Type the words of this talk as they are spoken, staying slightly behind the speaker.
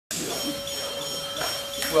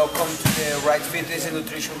Welcome to the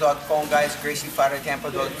rightfitnessandnutrition.com, guys.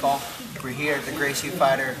 GracieFighterTampa.com. We're here at the Gracie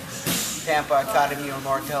Fighter Tampa Academy on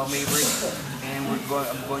North Hill, Mabry, and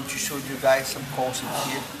I'm going to show you guys some concepts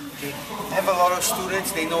here. Okay. I have a lot of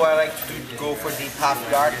students. They know I like to go for deep half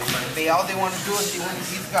guard. All they want to do is they want to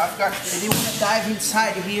deep half guard, and they want to dive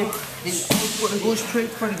inside here and go straight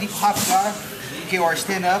for the deep half guard. Okay, or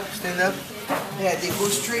stand up. Yeah, they go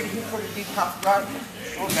straight here for the deep half guard.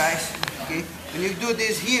 Oh, guys. Okay. When you do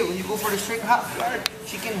this here, when you go for the straight half guard,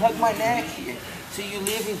 she can hug my neck here. So you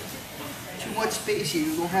leave in too much space here.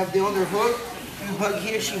 You don't have the underhook. You hug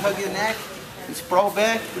here, she hug your neck. And sprawl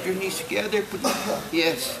back, put your knees together.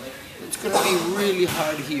 Yes. It's going to be really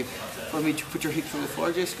hard here for me to put your hips on the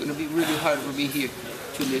floor. Just going to be really hard for me here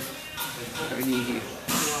to lift her knee here.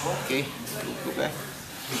 Okay, go back.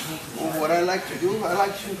 What I like to do, I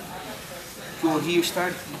like to go here,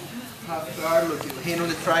 start half guard, look, hand on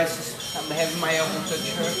the triceps. I'm having my elbow touch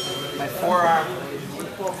her, my forearm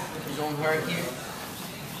is on her here.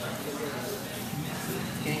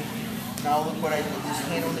 Okay, now look what I do, this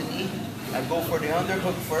hand on the knee. I go for the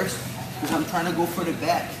underhook first, because I'm trying to go for the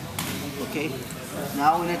back. Okay,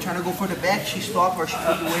 now when I try to go for the back, she stops or she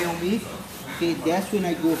put the weight on me. Okay, that's when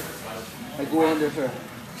I go under her.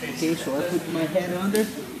 Okay, so I put my head under,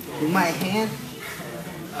 with my hand,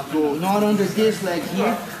 go not under this leg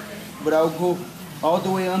here, but I'll go all the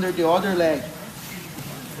way under the other leg.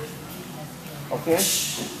 Okay,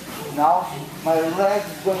 now my leg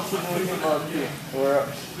is going to move up here, or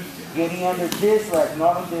getting under this leg,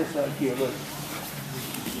 not on this leg here, look.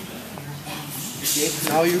 Okay,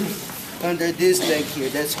 now you're under this leg here.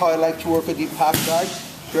 That's how I like to work with the half guard.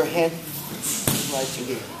 Your hand right to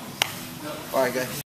here. Alright, guys.